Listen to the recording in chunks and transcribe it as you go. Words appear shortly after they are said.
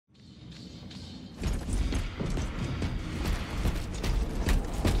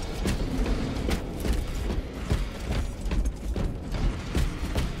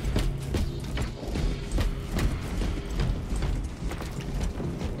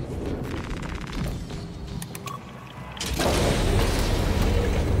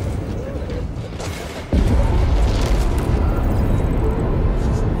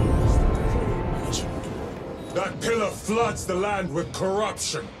floods the land with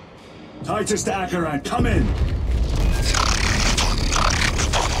corruption. Titus to Akaran, come in!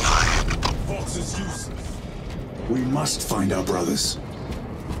 Vox is useless. We must find our brothers.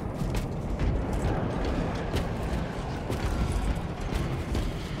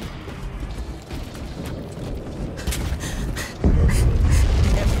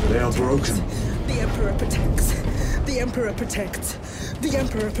 They are broken. The Emperor protects. The Emperor protects. The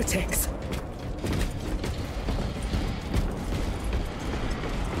Emperor protects.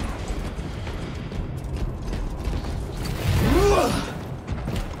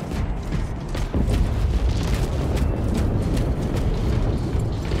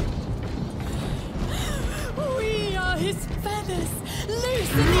 We are his feathers,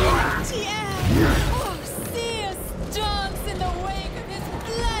 loose in the empty air. Oh, see us dance in the wake of his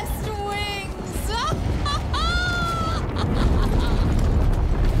blessed wings.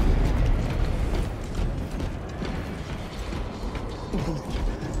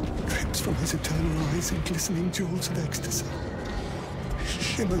 Drips from his eternal eyes in glistening jewels of ecstasy.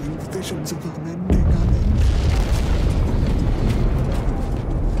 Shimmering visions of unending.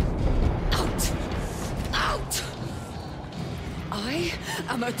 Out! Out! I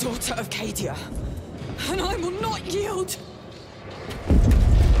am a daughter of Cadia, and I will not yield.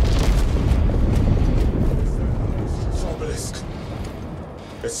 Obelisk.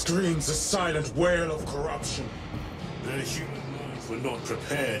 It screams a silent wail of corruption. Their human minds were not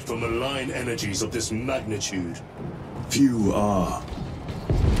prepared for malign energies of this magnitude. Few are.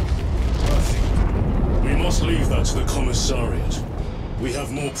 We must leave that to the Commissariat. We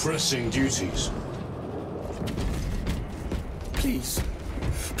have more pressing duties. Please,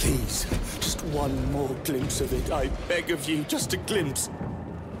 please, just one more glimpse of it. I beg of you, just a glimpse.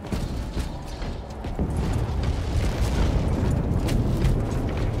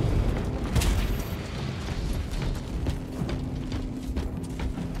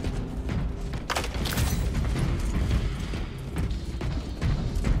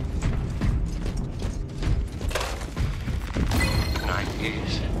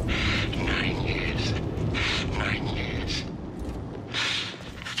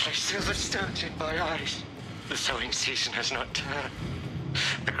 The sowing season has not turned.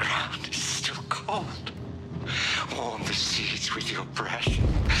 The ground is still cold. Warm the seeds with your breath.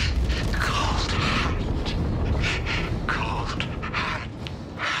 Cold hand. Cold hand.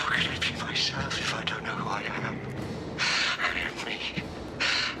 How can I be myself if I don't know who I am? I am me.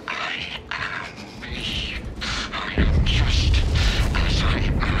 I am me. I am just as I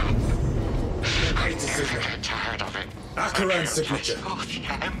am. I never get tired of it. Akaran's signature.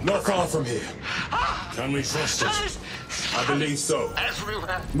 Not far from here. Can we trust it? I believe so.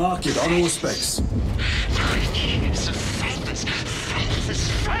 Everywhere. Mark it on all specs. 9 years of feathers,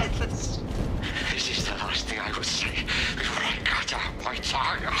 feathers, feathers. This is the last thing I would say before I cut out my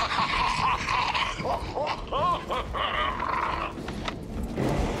tongue.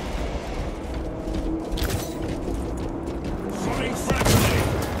 Flying fractally!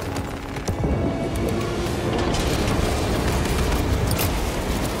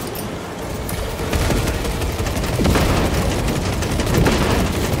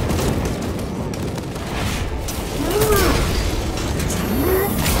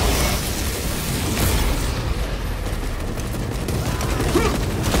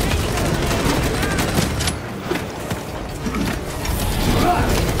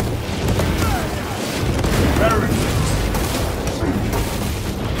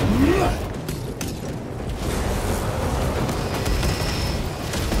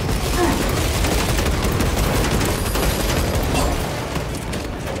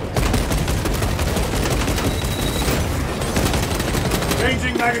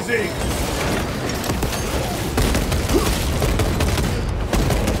 Changing magazine.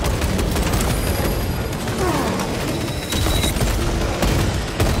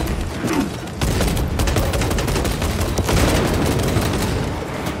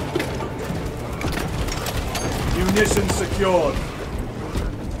 Munitions secured.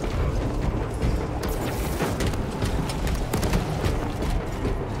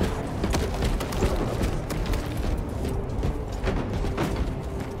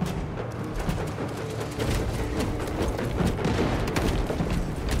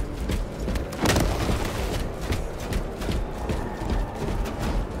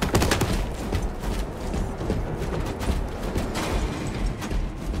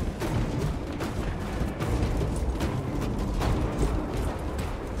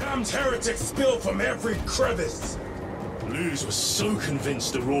 Heretics spill from every crevice. Luz was so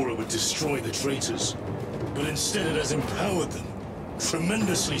convinced Aurora would destroy the traitors, but instead it has empowered them.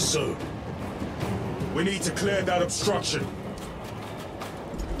 Tremendously so. We need to clear that obstruction.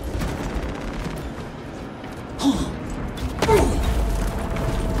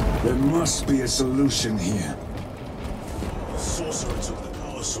 There must be a solution here. The sorcerer took the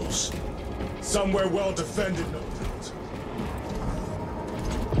power source. Somewhere well defended, no doubt.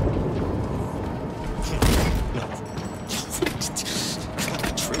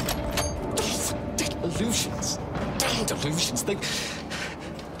 Illusions. Damned illusions. They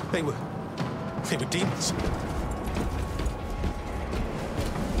were demons.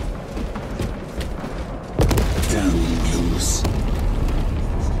 Damn blues.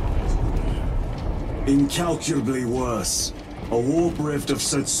 Incalculably worse. A warp rift of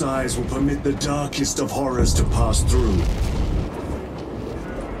such size will permit the darkest of horrors to pass through.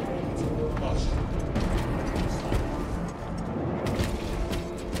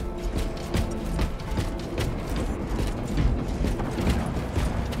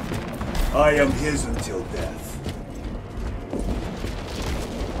 I am his until death.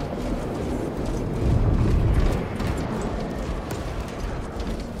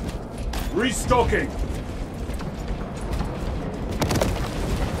 Restocking!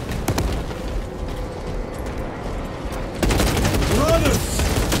 Brothers!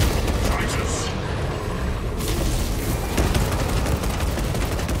 Titus!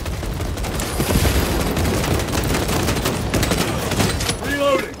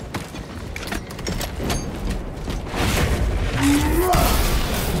 Reloading!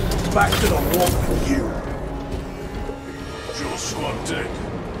 Back to the warp for you. Your squad dead.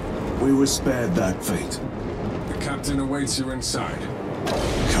 We were spared that fate. The captain awaits you inside.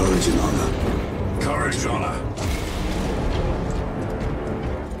 Courage and honor. Courage, honor.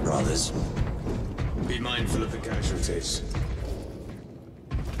 Brothers, be mindful of the casualties.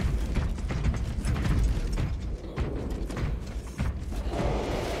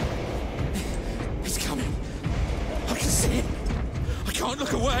 He's coming. I can see it. I can't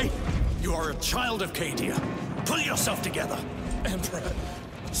look away. You are a child of Cadia. Pull yourself together. Emperor,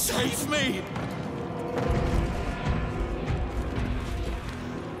 save me!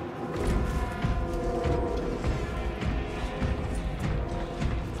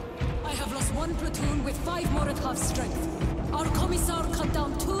 I have lost one platoon with 5 more at half strength. Our commissar cut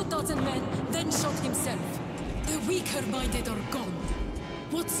down 2,000 men, then shot himself. The weaker-minded are gone.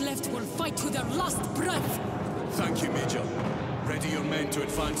 What's left will fight to their last breath. Thank you, Major. Ready your men to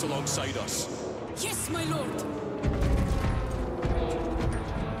advance alongside us. Yes, my lord.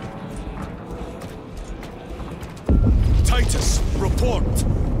 Titus, report!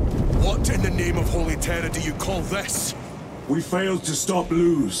 What in the name of Holy Terra do you call this? We failed to stop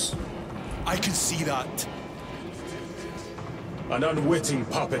Luz. I can see that. An unwitting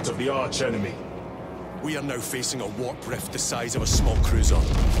puppet of the arch-enemy. We are now facing a warp rift the size of a small cruiser.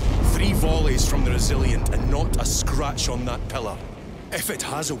 3 volleys from the Resilient and not a scratch on that pillar. If it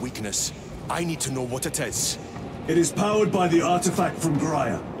has a weakness, I need to know what it is. It is powered by the artifact from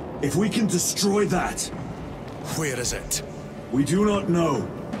Graia. If we can destroy that... Where is it? We do not know.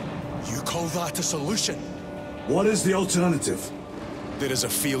 You call that a solution? What is the alternative? There is a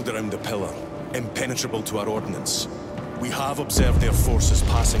field around the pillar, impenetrable to our ordnance. We have observed their forces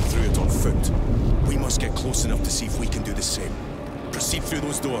passing through it on foot. We must get close enough to see if we can do the same. Proceed through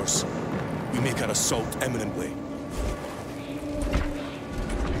those doors. We make our assault imminently.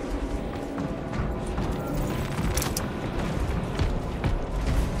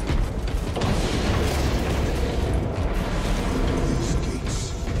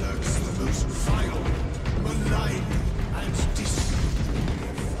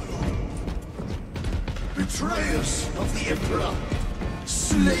 Betrayers of the Emperor,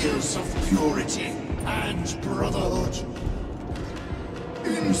 slayers of purity and brotherhood,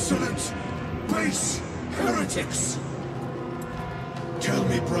 insolent, base heretics. Tell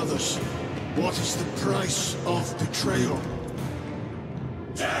me, brothers, what is the price of betrayal?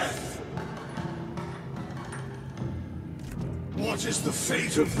 Death! What is the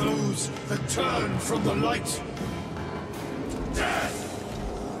fate of those that turn from the light? Death!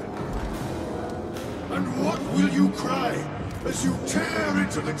 And what will you cry as you tear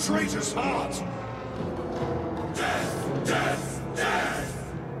into the traitor's heart? Death! Death!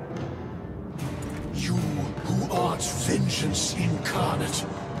 Death! You who art vengeance incarnate.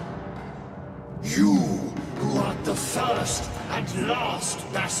 You who art the first and last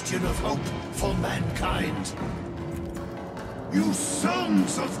bastion of hope for mankind. You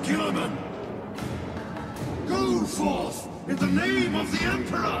sons of Gilliman! Go forth in the name of the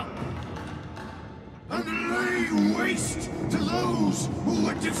Emperor! And lay waste to those who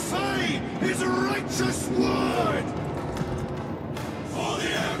would defy his righteous word! For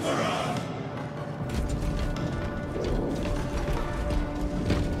the Emperor!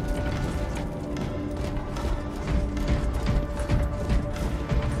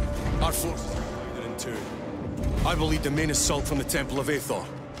 I will lead the main assault from the Temple of Aethor.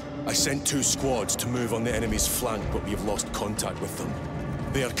 I sent 2 squads to move on the enemy's flank, but we have lost contact with them.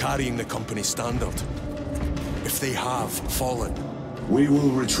 They are carrying the company standard. If they have fallen... We will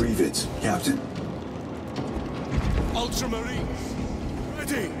retrieve it, Captain. Ultramarines,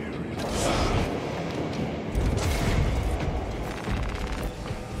 ready!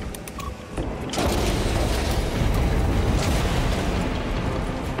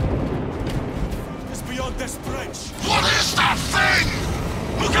 Just beyond this bridge! What is that thing?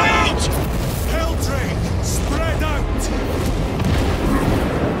 Look out! Helldrake, spread out!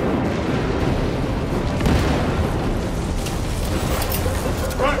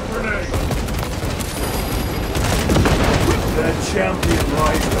 Frag grenade! Their champion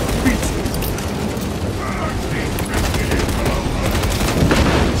lies defeated.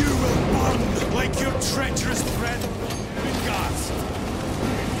 You will burn like your treacherous friend, Gast.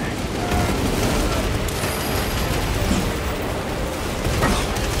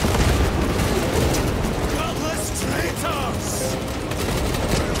 Gutless traitors!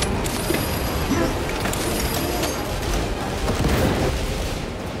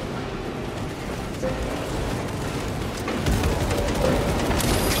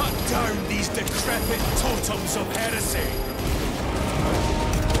 Down these decrepit totems of heresy!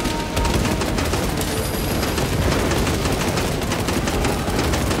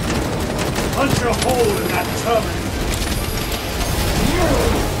 Punch a hole in that terminal.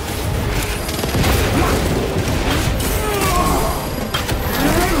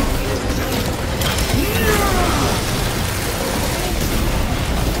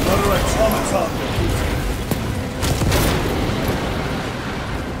 Another automaton.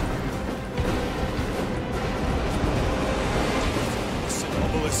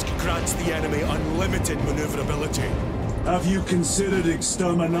 Grants the enemy unlimited maneuverability. Have you considered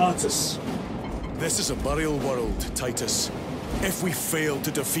Exterminatus? This is a burial world, Titus. If we fail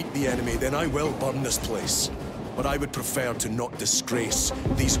to defeat the enemy, then I will burn this place. But I would prefer to not disgrace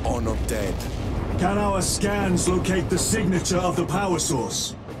these honored dead. Can our scans locate the signature of the power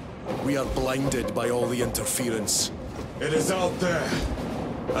source? We are blinded by all the interference. It is out there,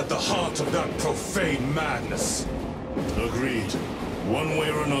 at the heart of that profane madness. Agreed. One way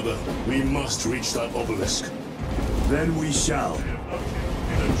or another, we must reach that obelisk. Then we shall. In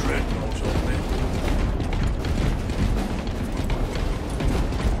a dreadnought of men.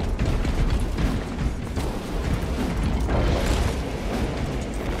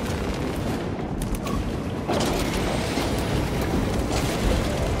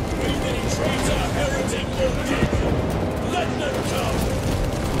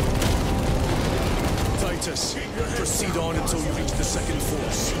 Titus, proceed on until you reach the second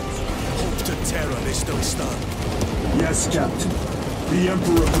force. Hope to terror they still stand. Yes, Captain. The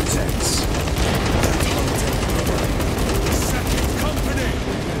Emperor protects. Second company!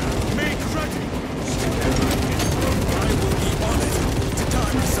 Make ready! I will be honored to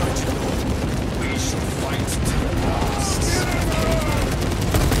die beside you, Lord. We shall fight to the last.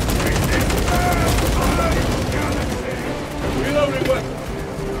 Reloading weapon!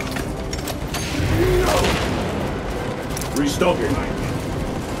 Restocking.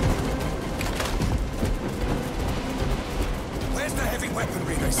 Where's the heavy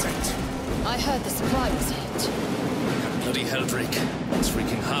weaponry they sent? I heard the supply was hit. Bloody Helldrake. It's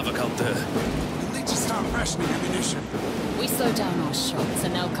wreaking havoc out there. They just start rationing ammunition. We slow down our shots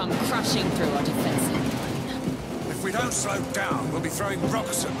and they'll come crashing through our defensive line. If we don't slow down, we'll be throwing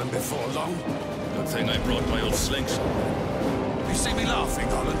rocks at them before long. Good thing I brought my old slingshot. You see me laughing,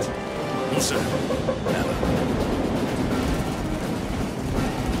 Holland? No, sir. Never.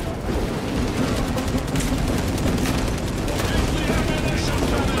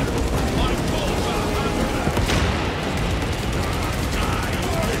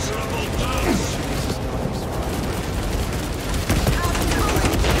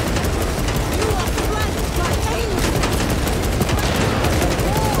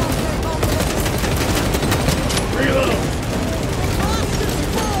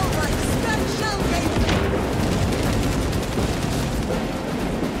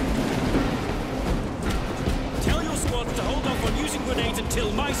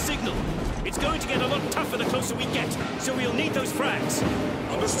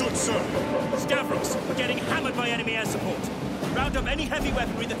 Understood, sir. Stavros, we're getting hammered by enemy air support. Round up any heavy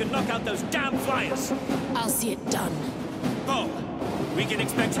weaponry that can knock out those damn flyers. I'll see it done. Paul, we can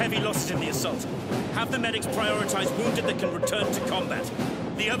expect heavy losses in the assault. Have the medics prioritize wounded that can return to combat.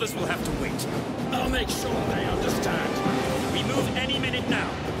 The others will have to wait. I'll make sure they understand. We move any minute now.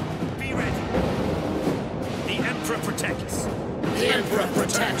 Be ready. The Emperor protects. The Emperor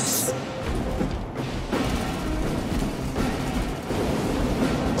protects.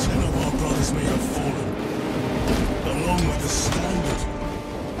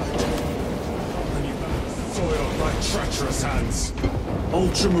 treacherous hands.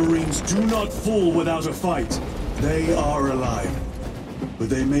 Ultramarines do not fall without a fight. They are alive, but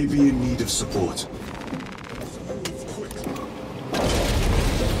they may be in need of support.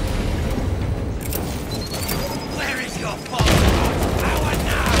 Where is your father? Our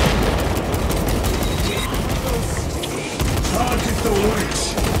now! Target the witch!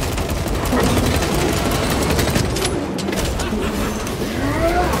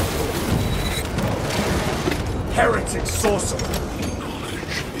 Heretic sorcerer!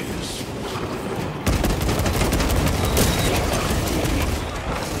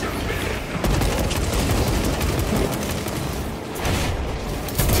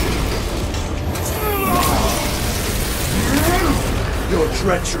 Your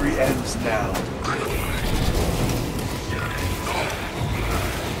treachery ends now.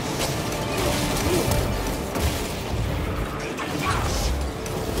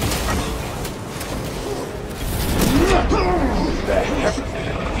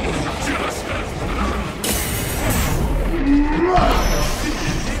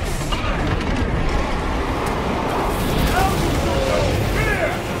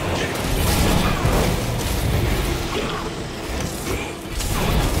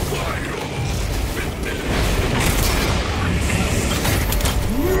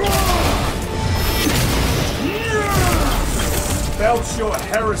 Belch your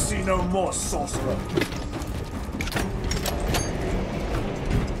heresy no more, sorcerer.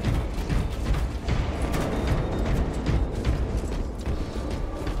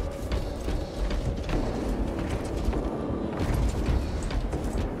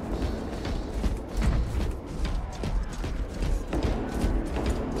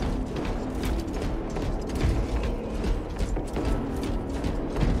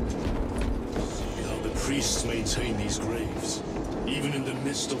 Priests maintain these graves, even in the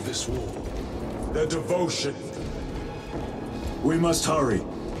midst of this war. Their devotion. We must hurry.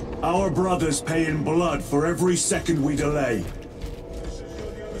 Our brothers pay in blood for every second we delay.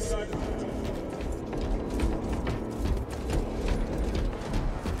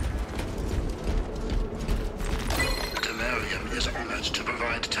 Demarium is honored to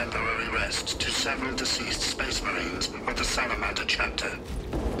provide temporary rest to several deceased Space Marines of the Salamander chapter.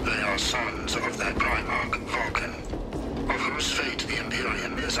 They are sons of their Primarch, Vulcan, of whose fate the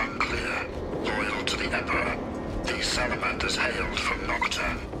Imperium is unclear. Loyal to the Emperor, these Salamanders hailed from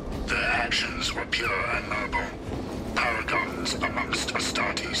Nocturne. Their actions were pure and noble, paragons amongst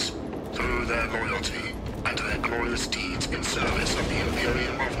Astartes. Through their loyalty and their glorious deeds in service of the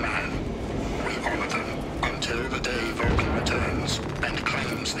Imperium of Man, we honor them until the day Vulcan returns and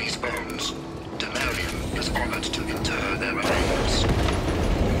claims these bones. Demarium is honored to inter their remains.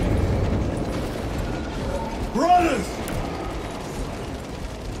 Brothers!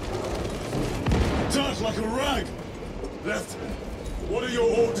 Dark like a rag! Left, what are your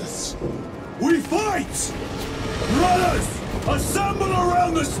orders? We fight! Brothers! Assemble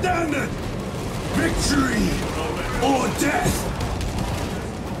around the standard! Victory! Or death!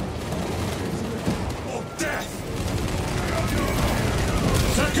 Or death!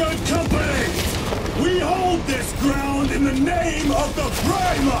 Second Company! We hold this ground in the name of the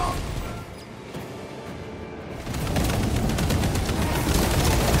Primarch!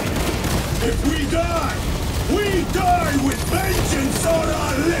 If we die with vengeance on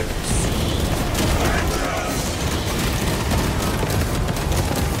our lips!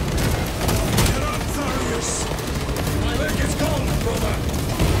 Get up, Tharius! My leg is gone, brother!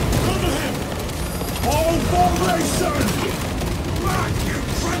 Cover him! All formation! Back, you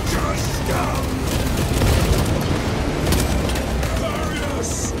treacherous scum!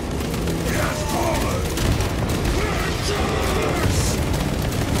 Tharius! He has fallen! Vengeance!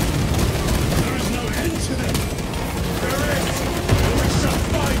 There is no end to them! There is, and we shall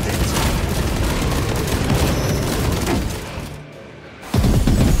find it!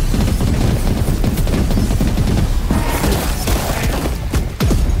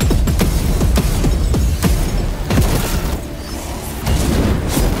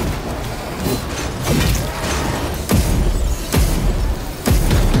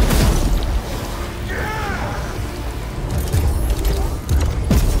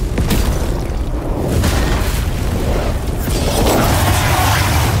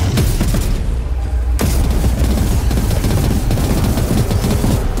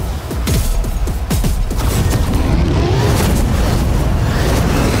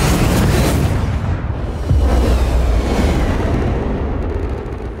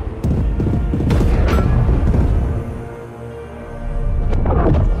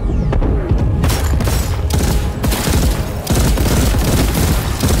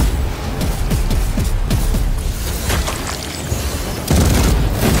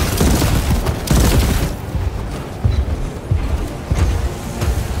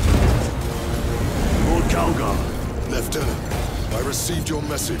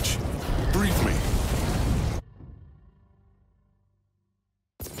 message. Brief me.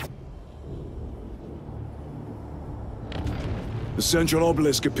 The central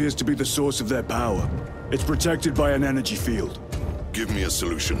obelisk appears to be the source of their power. It's protected by an energy field. Give me a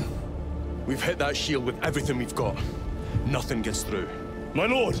solution. We've hit that shield with everything we've got. Nothing gets through. My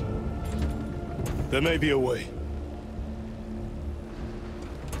lord! There may be a way.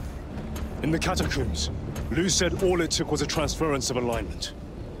 In the catacombs, Lu said all it took was a transference of alignment.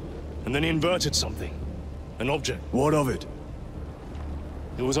 And then he inverted something. An object. What of it?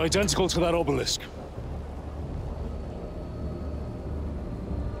 It was identical to that obelisk.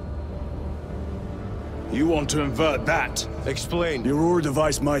 You want to invert that? Explain. The Aurora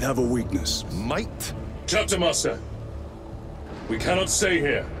device might have a weakness. Might? Chapter Master, we cannot stay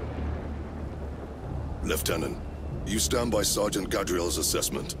here. Lieutenant, you stand by Sergeant Gadriel's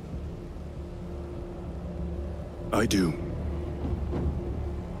assessment. I do.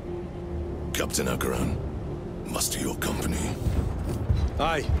 Captain Akaran, muster your company.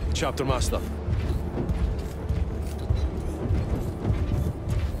 Aye, Chapter Master.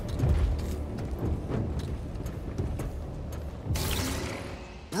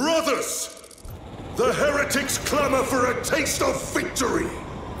 Brothers! The heretics clamor for a taste of victory!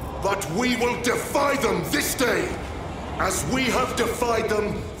 But we will defy them this day, as we have defied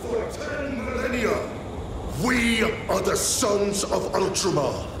them for 10 millennia. We are the sons of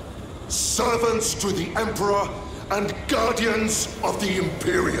Ultramar, servants to the Emperor and guardians of the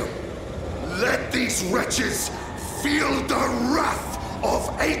Imperium. Let these wretches feel the wrath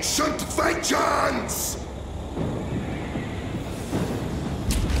of ancient vengeance!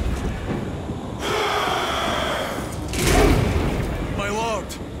 My lord,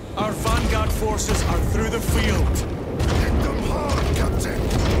 our vanguard forces are through the field. Hit them hard, Captain!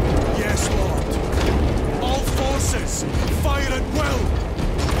 Yes, lord. All forces, fire at will!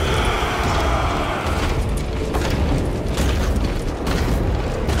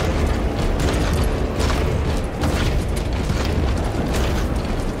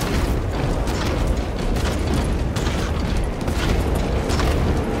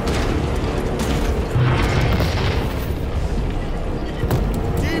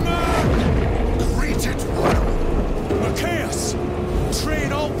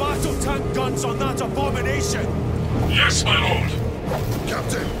 On that abomination! Yes, my lord!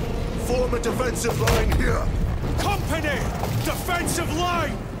 Captain, form a defensive line here! Company! Defensive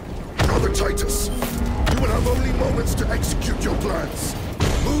line! Brother Titus, you will have only moments to execute your plans.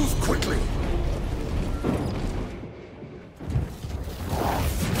 Move quickly!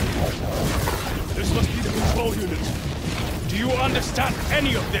 This must be the control unit. Do you understand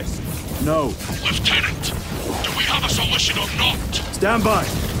any of this? No. Lieutenant, do we have a solution or not? Stand by!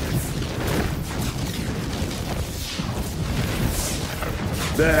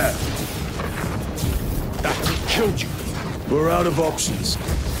 There. That could kill you. We're out of options.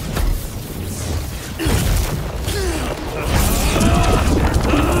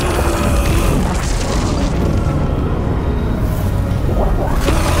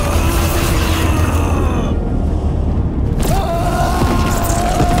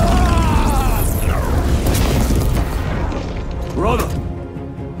 Brother!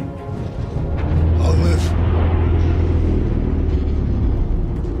 I'll live.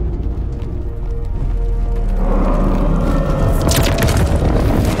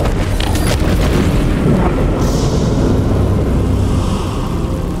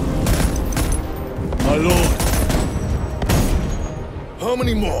 How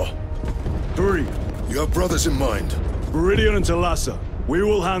many more? 3. You have brothers in mind? Viridian and Talassa. We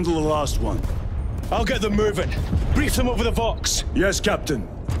will handle the last one. I'll get them moving. Brief them over the Vox. Yes, Captain.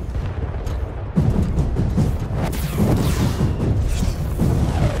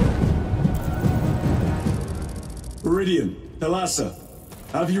 Viridian, Talassa,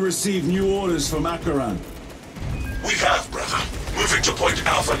 have you received new orders from Akaran? We have, brother. Moving to Point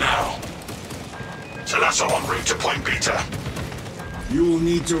Alpha now. Talassa en route to Point Beta. You will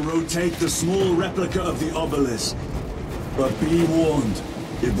need to rotate the small replica of the obelisk. But be warned,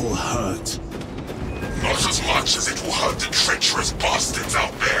 it will hurt. Not as much as it will hurt the treacherous bastards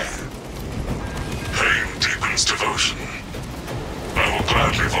out there. Pain deepens devotion. I will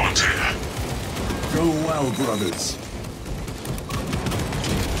gladly volunteer. Go well, brothers.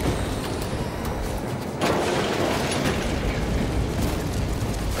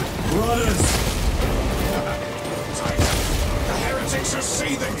 Brothers! The heretics are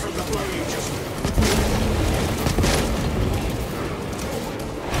seething from the blow you just...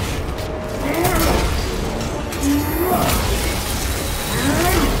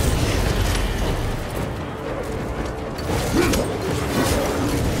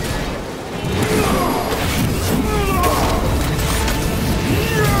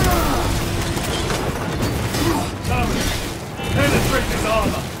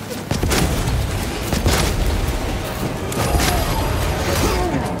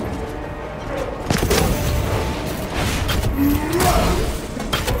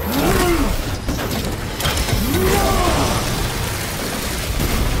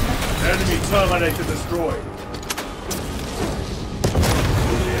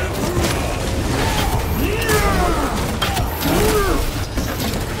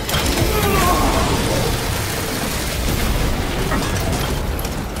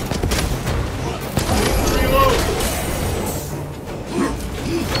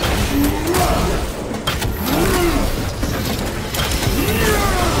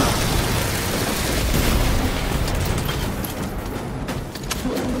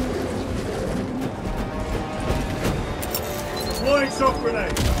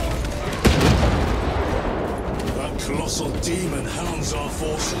 That colossal demon hounds our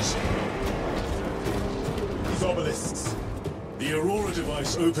forces. These obelisks. The Aurora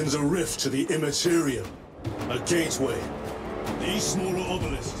device opens a rift to the Immaterium. A gateway. These smaller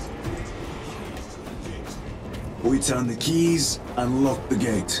obelisks. We turn the keys and lock the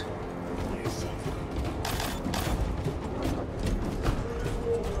gate.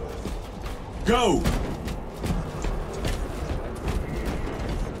 Go!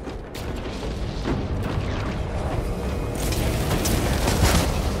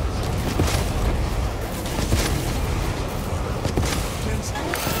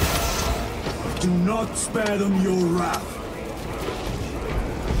 Do not spare them your wrath.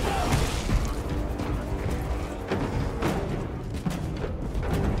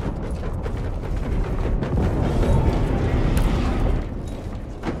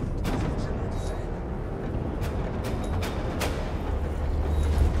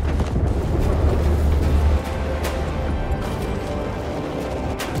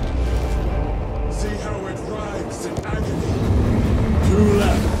 See how it writhes in agony. Two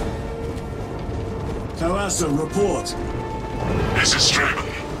left. Talassa, report. This is Straben.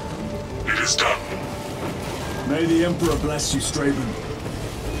 It is done. May the Emperor bless you, Straben.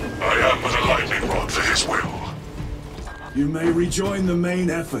 I am but a lightning rod for his will. You may rejoin the main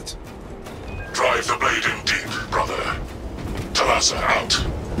effort. Drive the blade in deep, brother. Talassa out.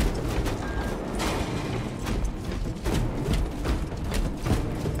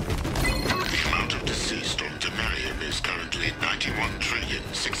 The amount of deceased on Temerium is currently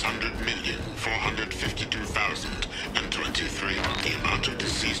 91,600,452,023. The amount of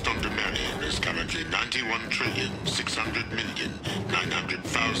deceased on Temerium is currently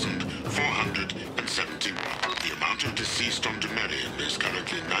 91,600,900,471. The amount of deceased on Temerium is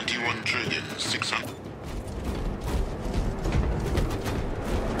currently 91,600,000.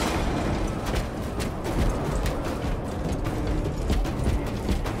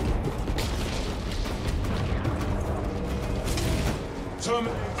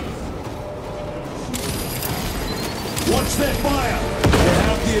 Watch their fire! They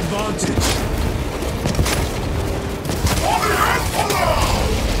have the advantage. For the Emperor!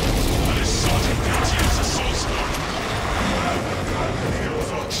 That is Sergeant Gautier's assault.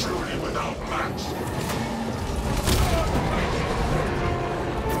 Heroes are truly without match.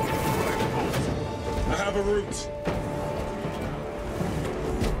 I have a route.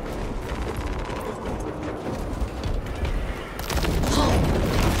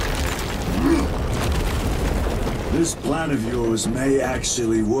 This plan of yours may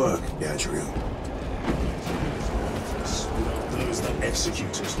actually work, Gadriel. Without those that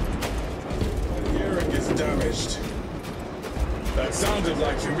execute it. The hearing is damaged. That sounded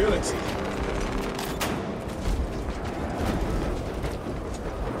like humility.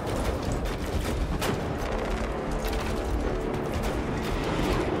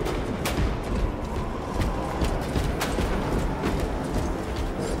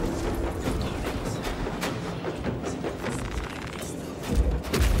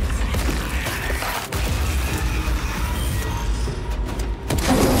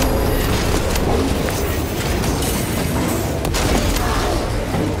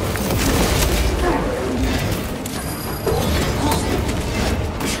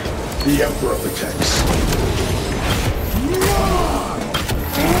 The Emperor protects.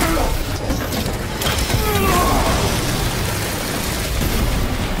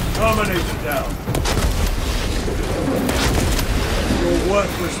 Dominator down. Your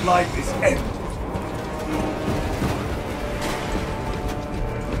worthless life is ended.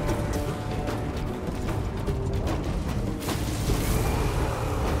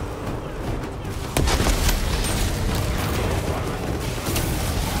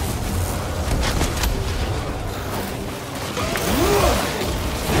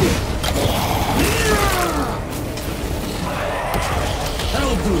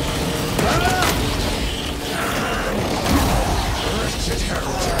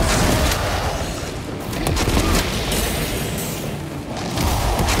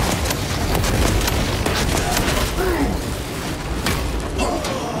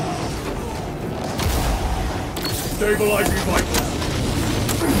 Stabilizing vitals.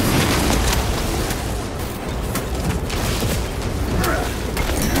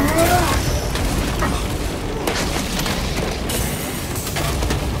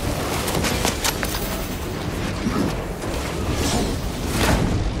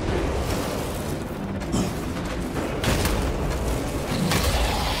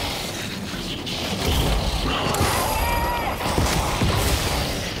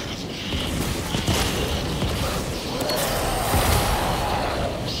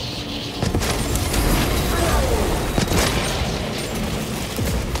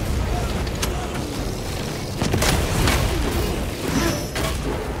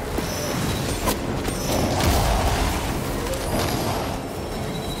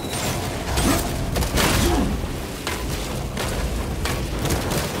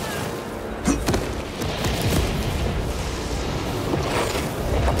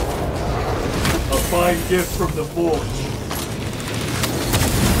 fine gift from the forge.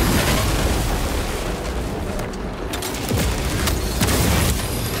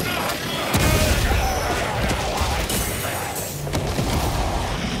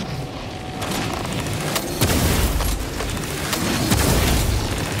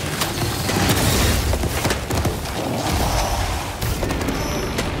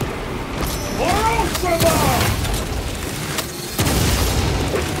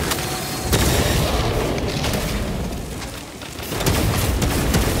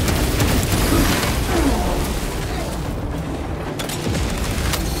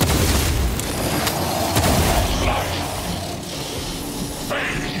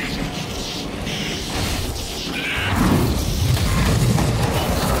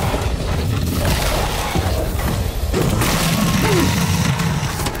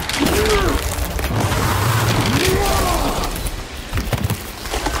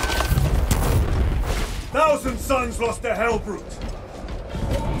 Sons lost their Hellbrute.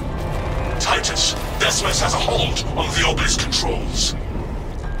 Titus, Decimus has a hold on the obelisk controls.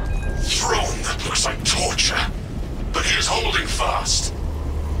 Throne looks like torture, but he is holding fast.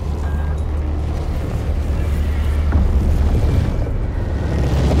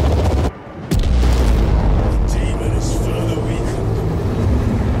 The demon is further weakened.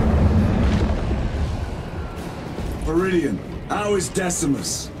 Viridian, how is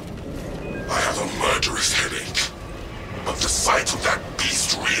Decimus? I have a murderous headache. But the sight of that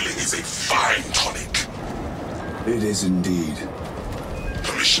beast reeling is a fine tonic. It is indeed.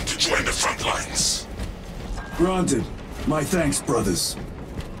 Permission to join the front lines. Granted. My thanks, brothers.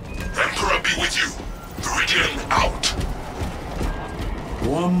 Emperor be with you. Viridian out.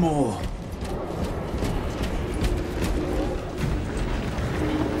 One more.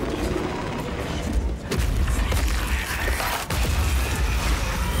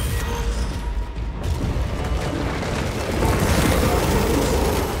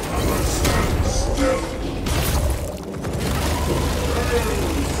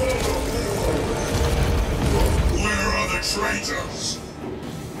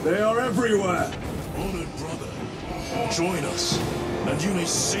 They are everywhere! Honored brother, join us, and you may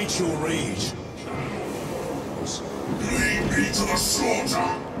sate your rage. Lead me to the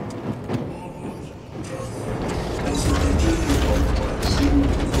slaughter!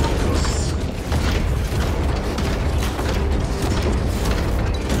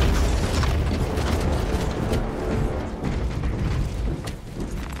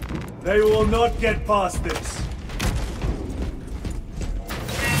 They will not get past this.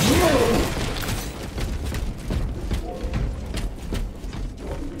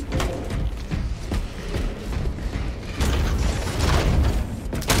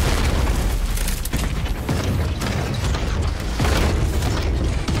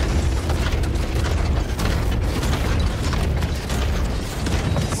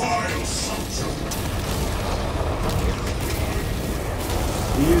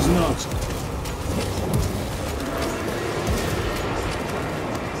 He is not.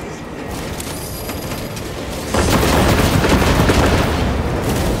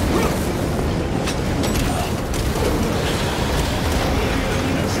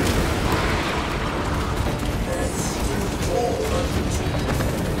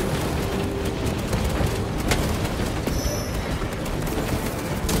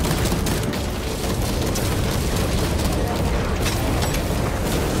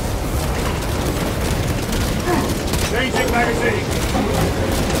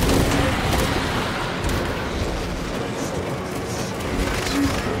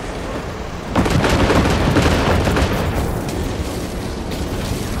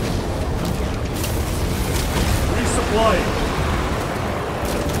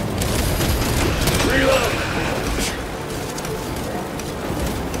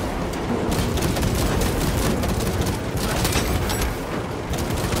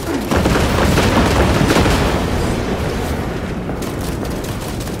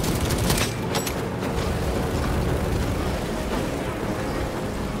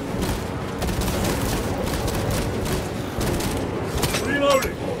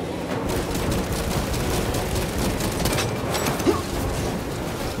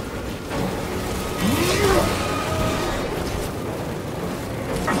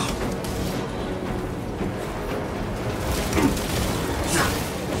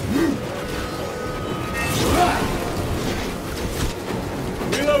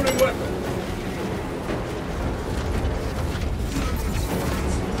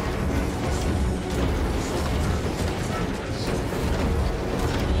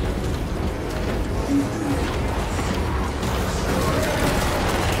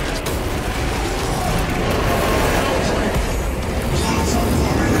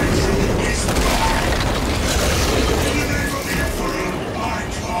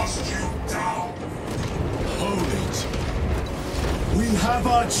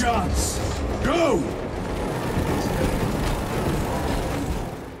 chance! Go!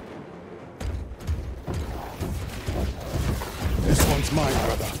 This one's mine,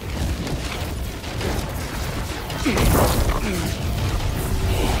 brother.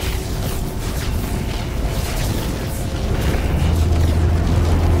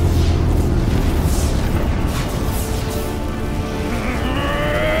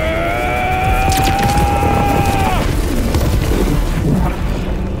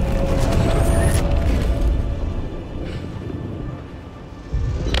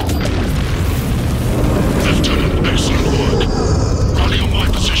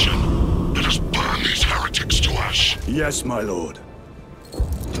 Yes, my lord.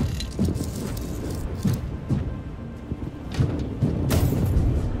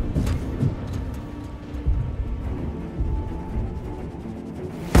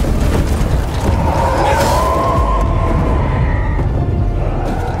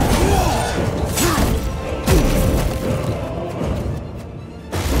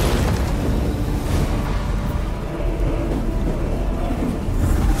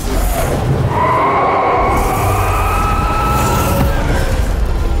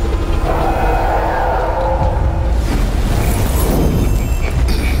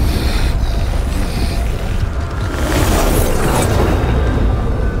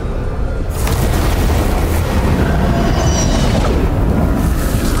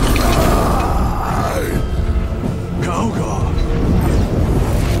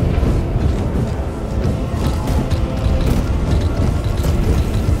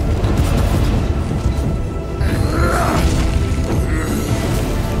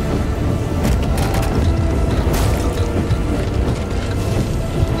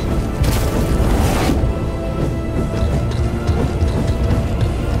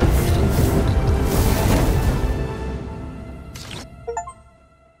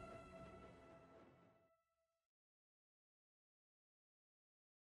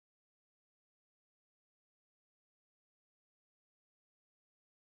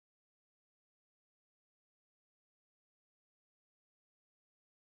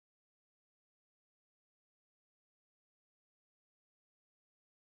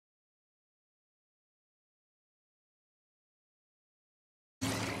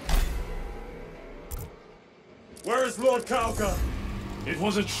 Where is Lord Kauka? It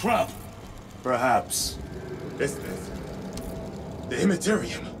was a trap. Perhaps. Is this the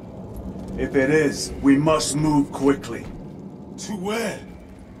Immaterium? If it is, we must move quickly. To where?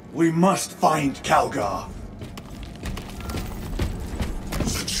 We must find Calgar.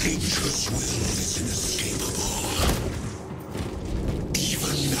 The Changer's will is inescapable.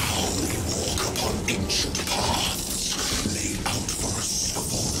 Even now we walk upon ancient paths, laid out for us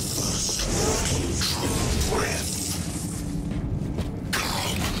before the first mortal true breath.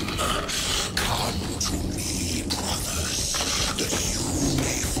 Come to me, brothers, that you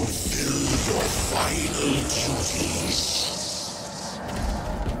may fulfill your final duties.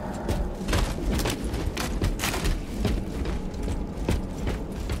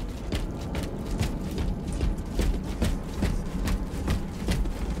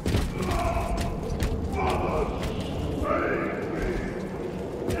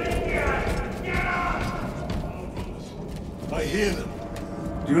 I hear them.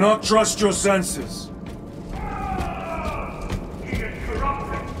 Do not trust your senses.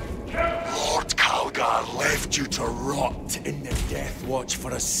 Lord Calgar left you to rot in the Death Watch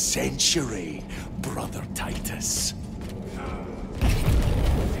for a century, Brother Titus.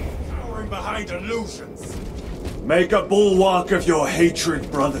 Cowering behind illusions. Make a bulwark of your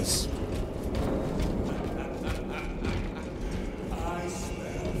hatred, brothers.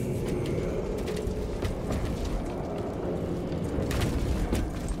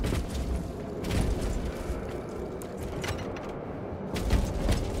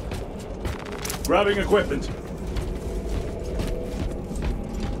 Grabbing equipment.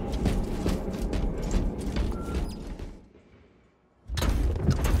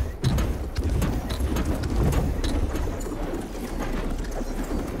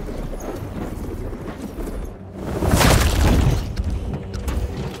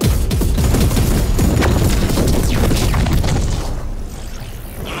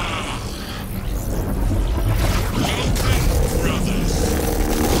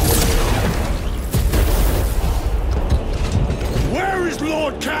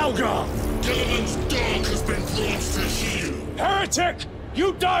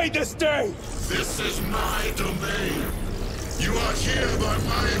 This day! This is my domain. You are here by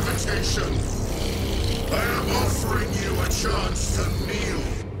my invitation. I am offering you a chance to kneel.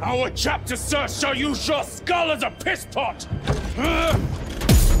 Our chapter, sir, shall use your skull as a piss pot!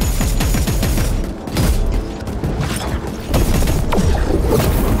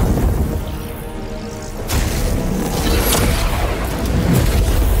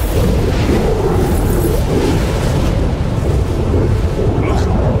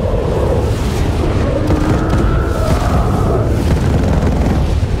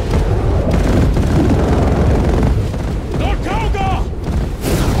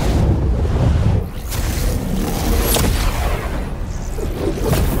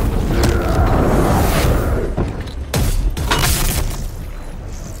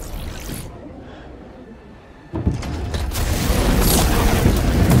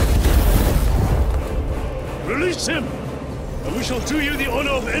 Release him, and we shall do you the honor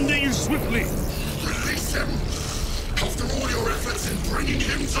of ending you swiftly. Release him! After all your efforts in bringing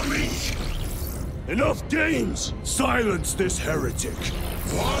him to me! Enough games! Silence this heretic!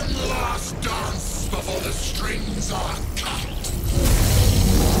 One last dance before the strings are cut!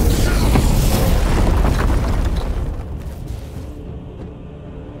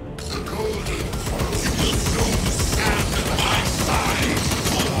 The Golden, you will soon stand at my side,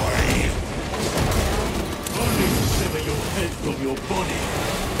 boy! Only to sever your head from your body.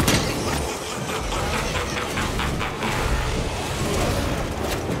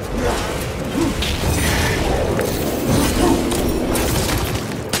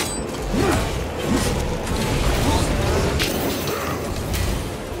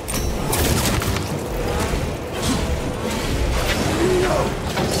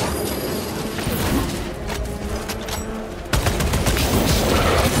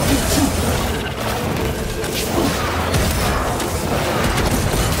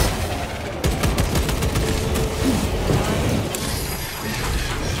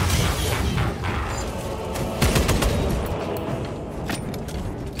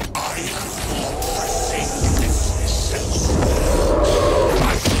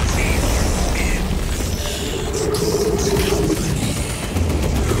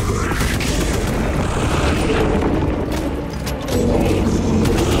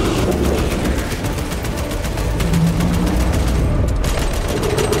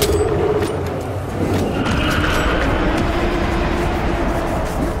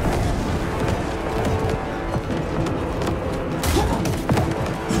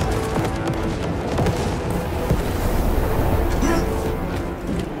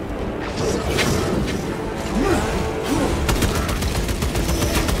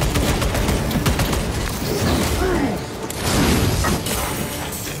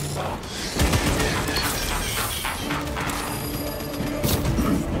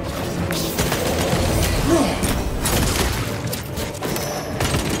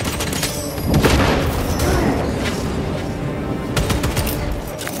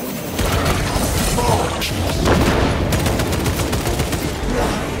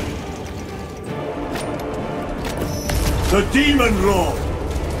 The Demon Lord!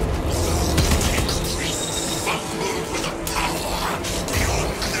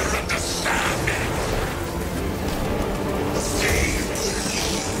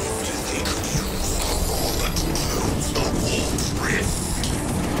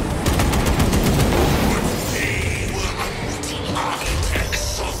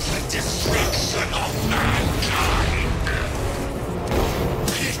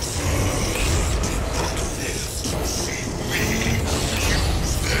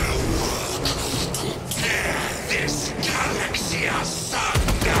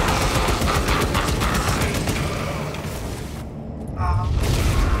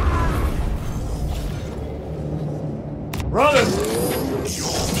 Brothers!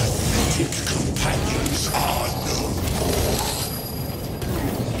 Your pathetic companions are no more.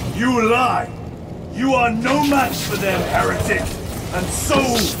 You lie! You are no match for them, heretic! And so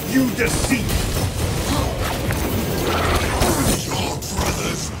you deceive! Your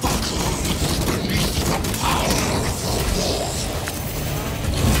brothers buckle beneath the power of the war.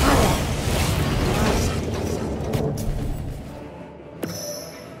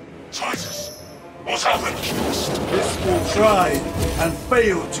 Titus, what happened? This will try and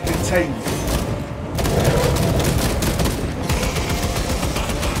fail to contain you.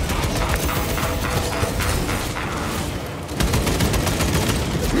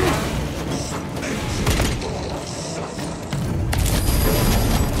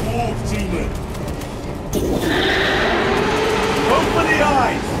 Dwarf demon! Go for the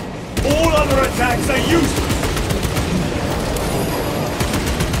eyes! All other attacks are useless!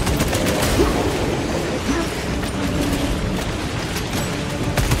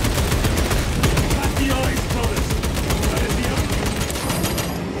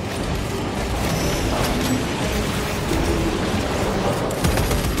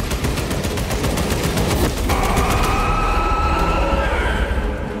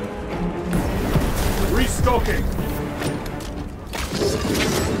 Restocking!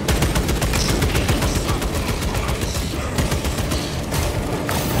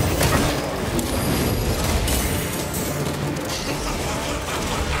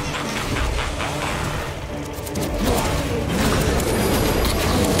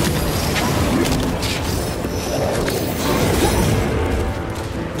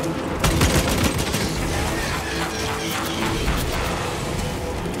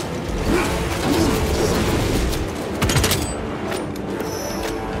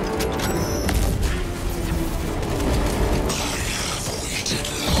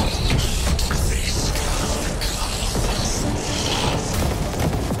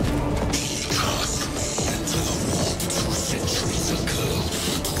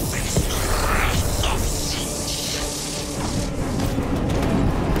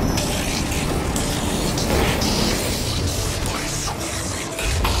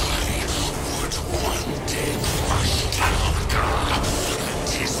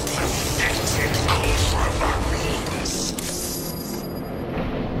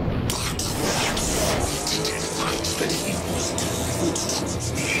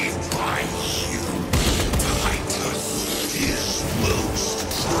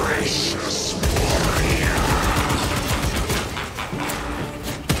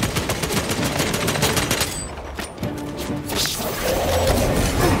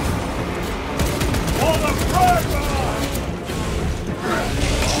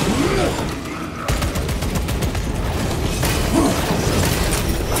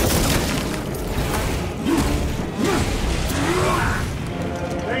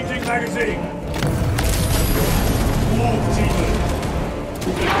 magazine! Move, Demon!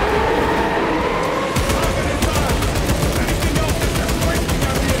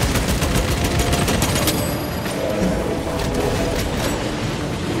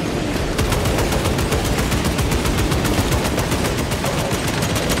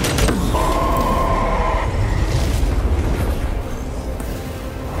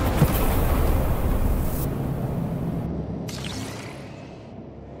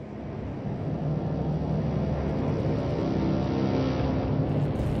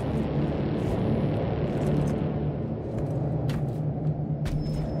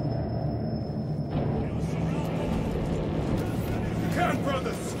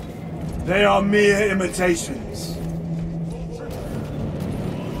 They are mere imitations.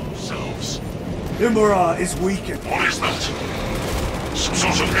 Selves. Aurora is weakened. What is that? Some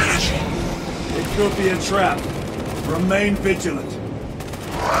sort of energy. It could be a trap. Remain vigilant.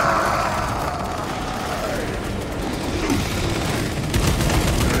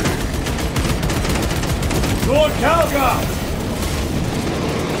 Lord Calgar!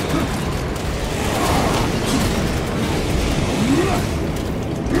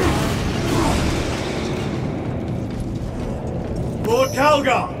 Lord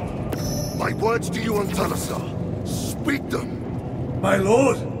Calgar! My words to you, Antalasar. Speak them. My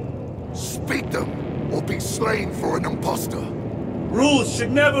lord? Speak them, or be slain for an impostor. Rules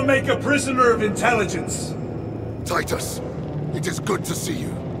should never make a prisoner of intelligence. Titus, it is good to see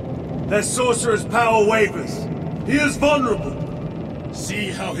you. Their sorcerer's power wavers. He is vulnerable.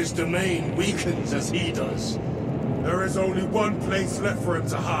 See how his domain weakens as he does. There is only one place left for him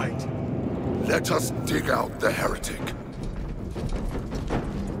to hide. Let us dig out the heretic.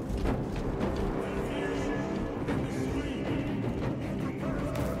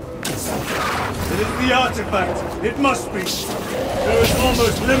 It is the artifact. It must be. There is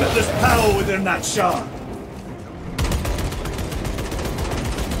almost limitless power within that shard.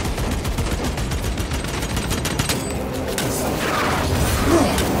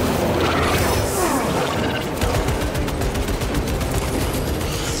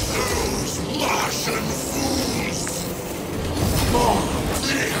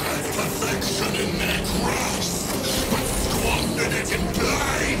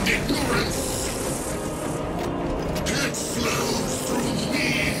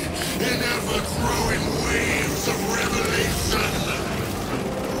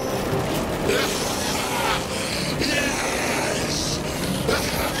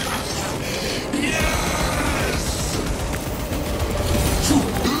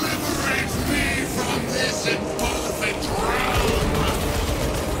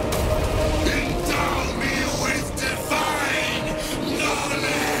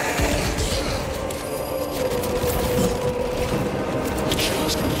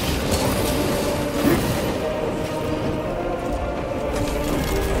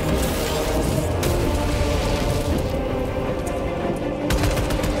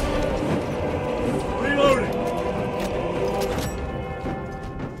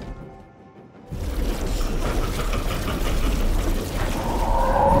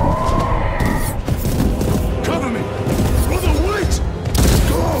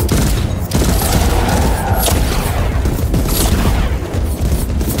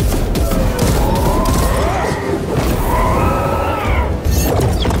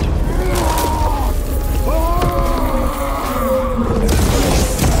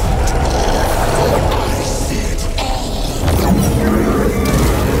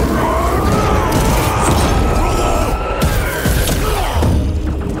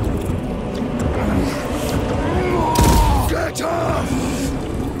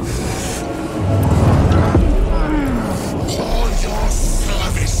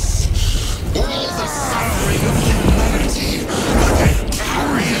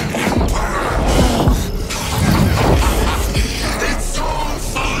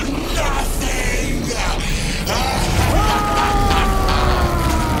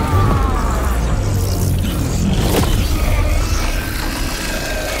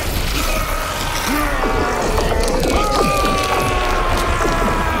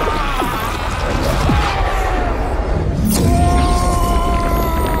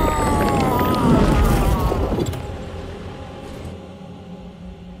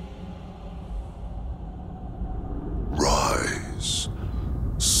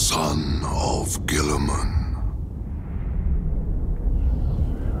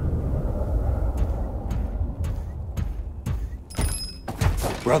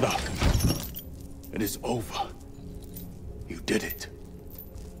 Brother, it is over. You did it.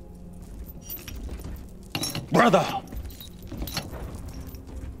 Brother!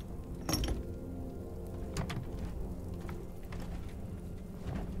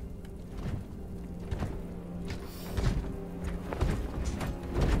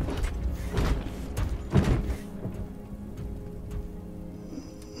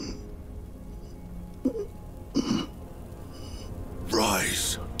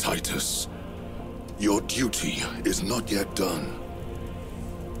 Titus. Your duty is not yet done.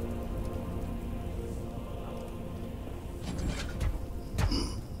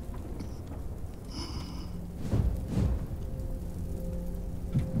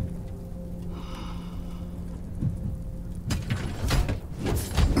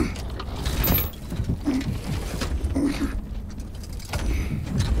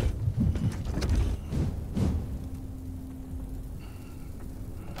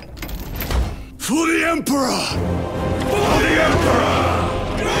 For the Emperor! For the Emperor!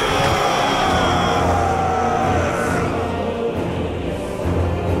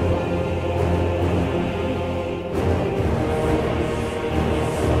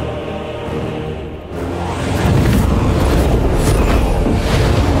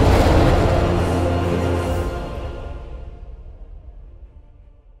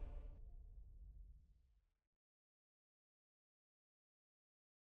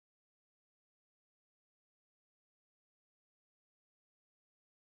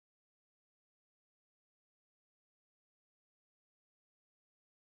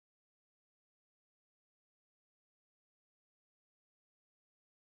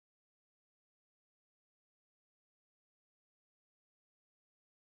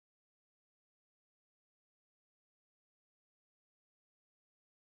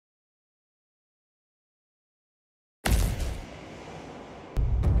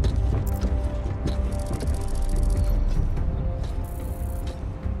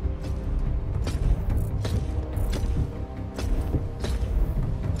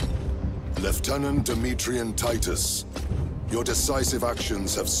 Lieutenant Demetrian Titus, your decisive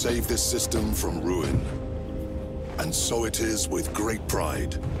actions have saved this system from ruin. And so it is with great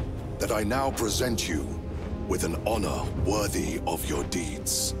pride that I now present you with an honor worthy of your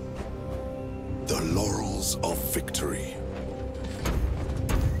deeds. The Laurels of Victory.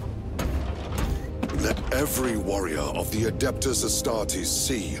 Let every warrior of the Adeptus Astartes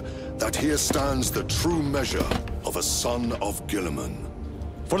see that here stands the true measure of a son of Guilliman.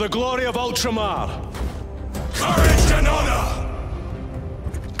 For the glory of Ultramar! Courage and honor!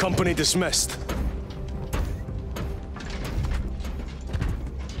 Company dismissed.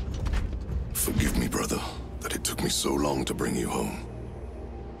 Forgive me, brother, that it took me so long to bring you home.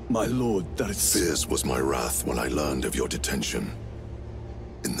 My lord, that is... Fierce was my wrath when I learned of your detention.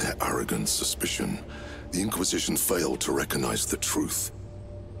 In their arrogant suspicion, the Inquisition failed to recognize the truth.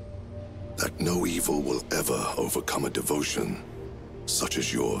 That no evil will ever overcome a devotion such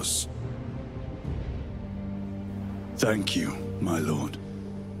as yours. Thank you, my lord.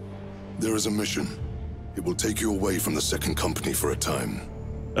 There is a mission. It will take you away from the Second Company for a time.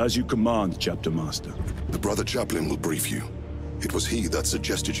 As you command, Chapter Master. The Brother Chaplain will brief you. It was he that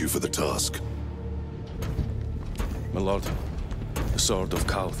suggested you for the task. My lord, the Sword of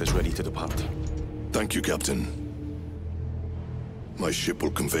Kalth is ready to depart. Thank you, Captain. My ship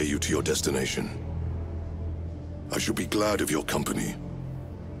will convey you to your destination. I shall be glad of your company.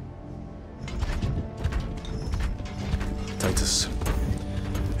 Titus,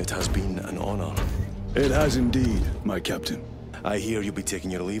 it has been an honor. It has indeed, my captain. I hear you'll be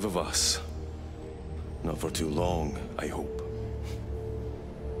taking your leave of us. Not for too long, I hope.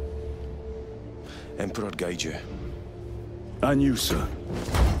 Emperor guide you. And you, sir.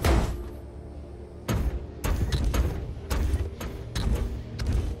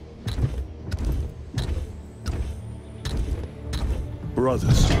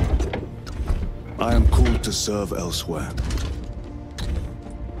 Brothers, I am called to serve elsewhere.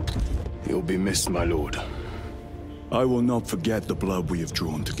 You'll be missed, my lord. I will not forget the blood we have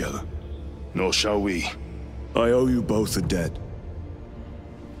drawn together. Nor shall we. I owe you both a debt.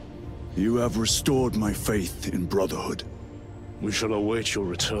 You have restored my faith in brotherhood. We shall await your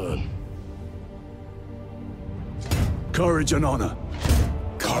return. Courage and honor.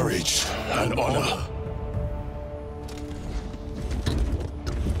 Courage and honor.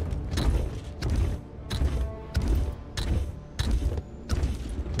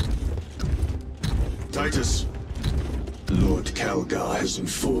 Titus. Lord Calgar has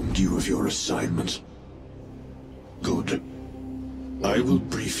informed you of your assignment. Good. I will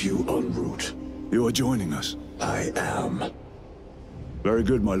brief you en route. You are joining us? I am. Very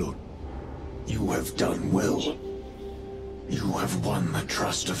good, my lord. You have done well. You have won the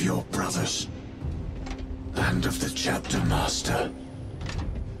trust of your brothers. And of the Chapter Master.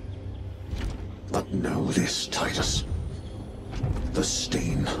 But know this, Titus. The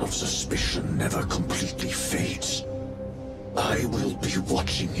stain of suspicion never completely fades. I will be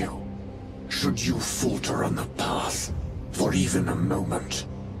watching you. Should you falter on the path, for even a moment.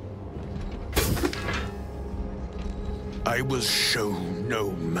 I will show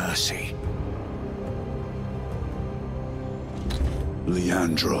no mercy.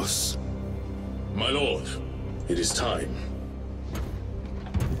 Leandros. My lord, it is time.